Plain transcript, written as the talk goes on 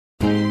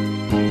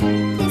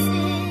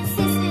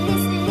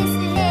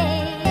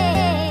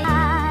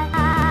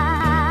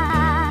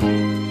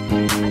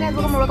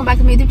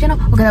my YouTube channel.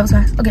 Okay, that was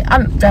fast. Okay,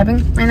 I'm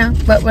driving right now,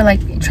 but we're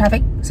like in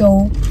traffic.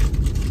 So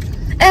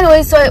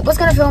anyway, so I was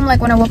gonna film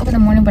like when I woke up in the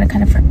morning, but I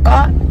kind of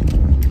forgot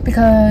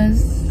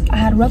because I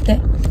had a rough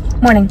day.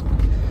 Morning.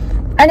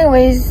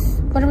 Anyways,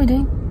 what are we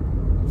doing?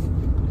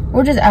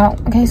 We're just out,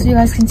 okay, so you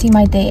guys can see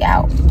my day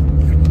out.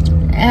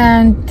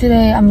 And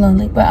today I'm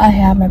lonely, but I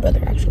have my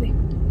brother actually.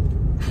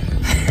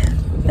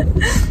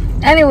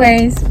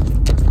 Anyways,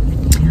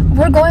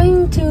 we're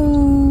going to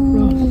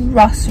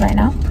Ross right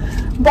now,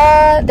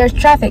 but there's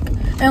traffic,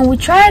 and we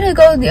try to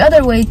go the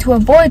other way to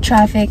avoid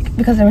traffic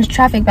because there was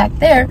traffic back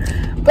there,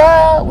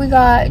 but we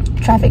got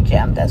traffic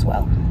jammed as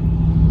well.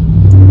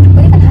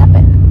 What even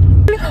happened?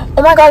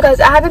 Oh my god, guys,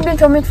 I haven't been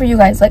filming for you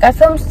guys. Like, I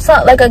filmed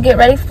some, like a get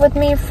ready with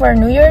me for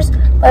New Year's,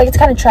 but like it's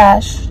kind of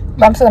trash,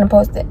 but I'm still gonna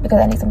post it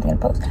because I need something to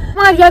post. Oh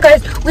my god, yeah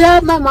guys, we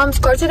have my mom's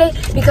car today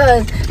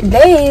because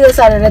they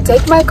decided to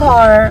take my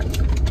car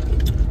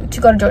to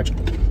go to Georgia.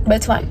 But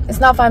it's fine. It's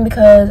not fine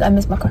because I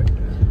missed my car.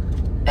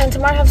 And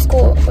tomorrow I have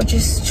school, which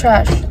is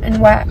trash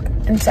and whack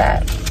and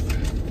sad.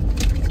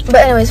 But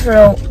anyways, for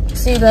real,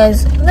 see you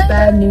guys later.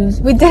 Bad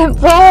news. We didn't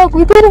vlog.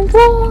 We didn't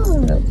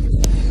vlog.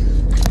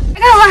 I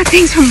got a lot of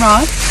things from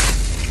Ross.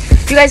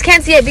 You guys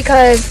can't see it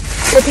because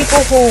the people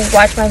who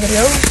watch my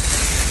videos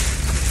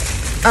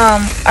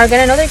are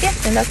gonna know their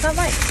gift, and that's not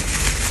fine.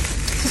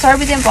 So sorry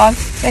we didn't vlog.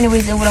 But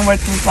anyways, it wouldn't work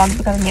to vlog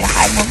because I need to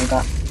hide what we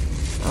got.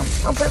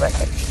 I'll put it back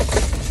there.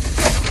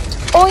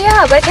 Oh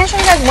yeah, but I can't show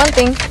you guys one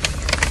thing.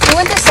 We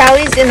went to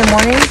Sally's in the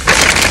morning.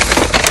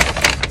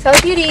 Sally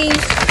Beauties.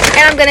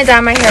 And I'm gonna dye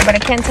my hair, but I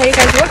can't tell you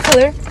guys what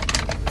color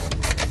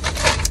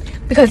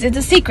because it's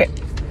a secret.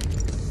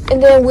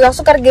 And then we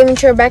also got a gaming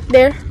chair back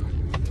there,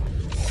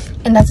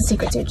 and that's a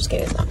secret too. Just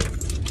kidding, it's not.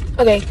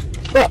 Okay,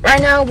 but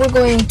right now we're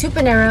going to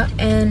Panera,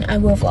 and I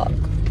will vlog.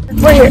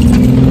 We're here.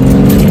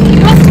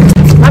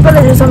 My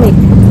brother just told me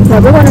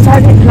that we're going to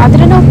Target, and I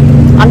didn't know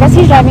unless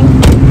he's driving.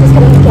 Just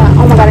kidding. Yeah.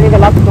 Oh my god, I need to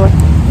lock the door.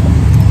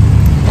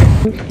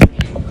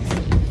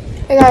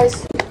 Hey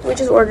guys, we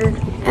just ordered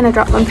and I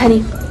dropped 1 penny.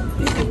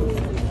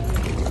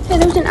 Hey,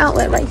 there's an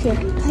outlet right here.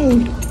 Hey.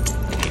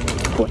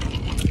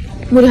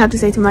 What do you have to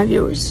say to my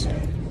viewers?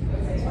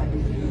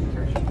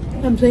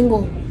 I'm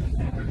single.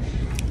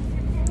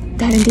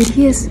 That indeed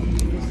he is.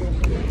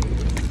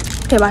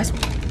 Okay, bye.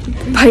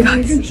 Bye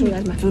guys. I'll show you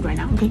guys my food right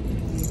now, okay?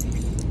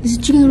 This is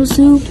chicken noodle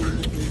soup,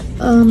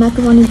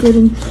 macaroni grilled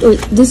and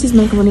this is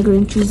macaroni grilled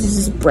and cheese, this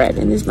is bread,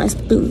 and this is my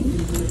spoon.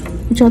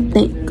 What y'all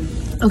think?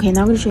 Okay,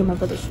 now I'm gonna show you my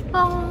brother's.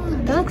 Oh,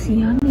 that looks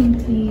yummy,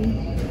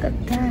 please. Look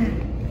at that.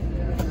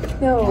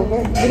 No,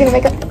 we're gonna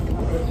make up.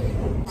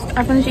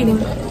 I finished eating.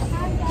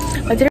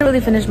 I didn't really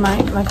finish my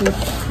food,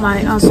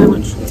 my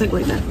sandwich. It's like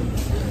right there.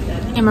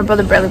 And my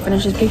brother barely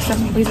finished his pizza.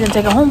 He's gonna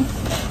take it home.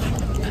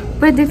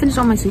 But I did finish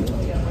all my soup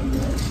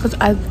because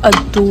I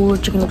adore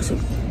chicken noodle soup.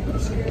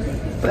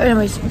 But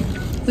anyways,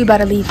 we about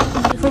to leave.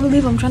 Before we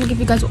leave, I'm trying to give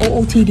you guys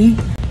OOTD.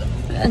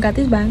 I got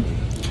this bag,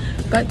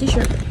 got this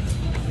shirt,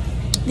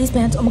 these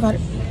pants. Oh my god.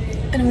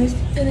 Anyways,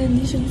 and then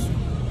these shoes.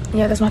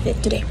 Yeah, that's my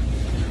fit today.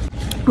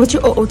 What's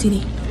your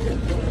OOTD?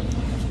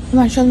 You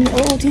want to show me your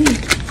OOTD?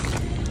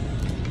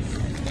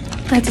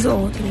 That's his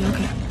OOTD,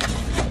 okay.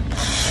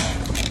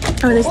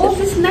 Oh, this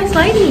is nice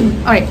lighting.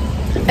 Alright,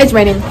 it's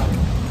raining.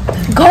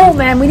 Go,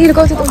 man. We need to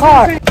go to the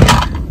car.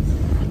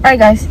 Alright,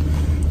 guys.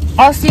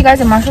 I'll see you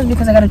guys at Marshall's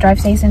because I gotta drive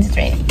safe since it's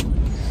raining.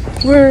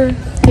 We're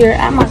here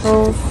at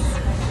Marshall's.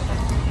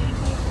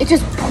 It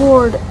just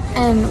poured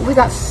and we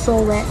got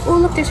so wet. Oh,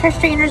 look, there's hair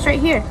straighteners right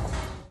here.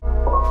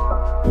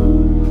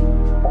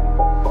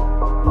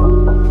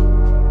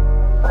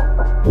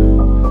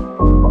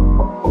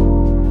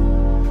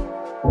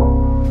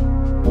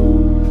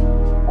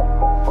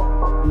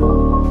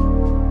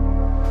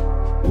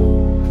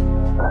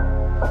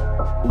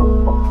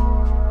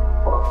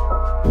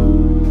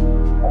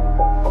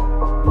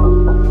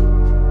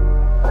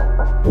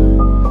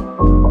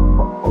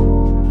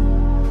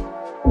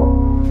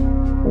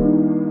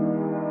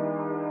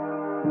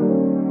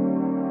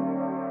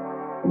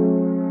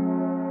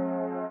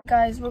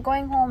 Guys, we're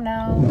going home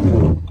now.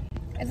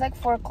 It's like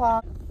 4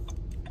 o'clock.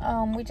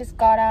 We just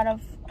got out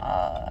of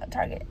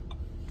Target,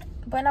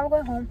 but now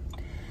we're going home,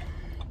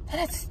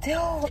 and it's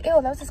still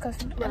ew, that was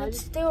disgusting. And it's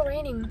still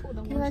raining.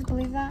 Can you guys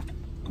believe that?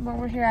 But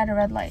we're here at a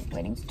red light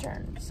waiting to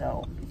turn.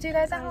 So see you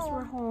guys at home.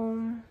 We're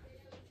home,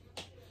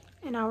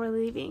 and now we're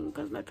leaving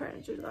because my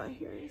parents are not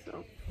here.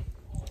 So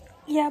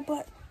yeah,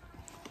 but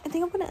I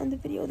think I'm gonna end the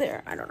video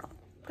there. I don't know,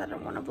 I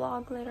don't want to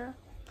vlog later.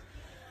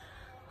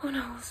 Who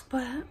knows?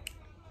 But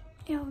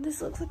yo,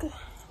 this looks like a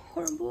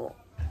horrible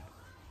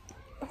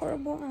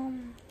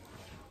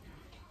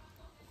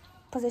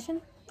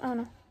position. I don't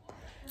know.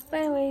 But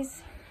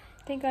anyways,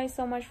 thank you guys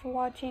so much for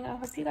watching. I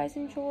hope you guys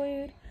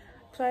enjoyed.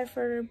 Sorry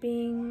for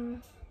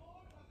being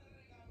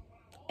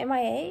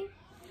MIA.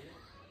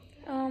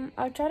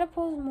 I'll try to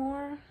post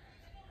more.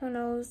 Who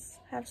knows?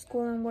 Have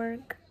school and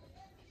work,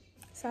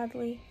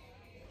 sadly.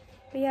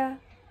 But yeah,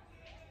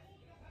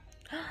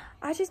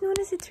 I just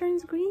noticed it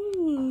turns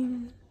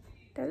green.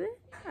 Does it?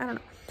 I don't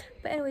know.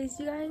 But anyways,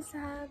 you guys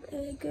have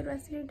a good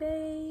rest of your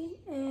day,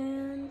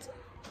 and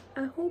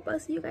I hope I'll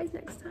see you guys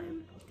next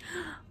time.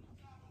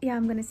 Yeah,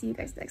 I'm gonna see you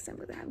guys next time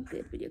because I have a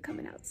good video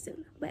coming out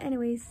soon. But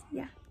anyways,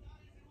 yeah,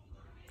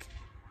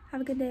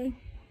 have a good day.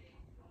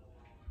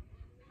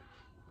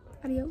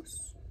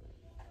 Adios.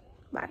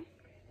 Bye.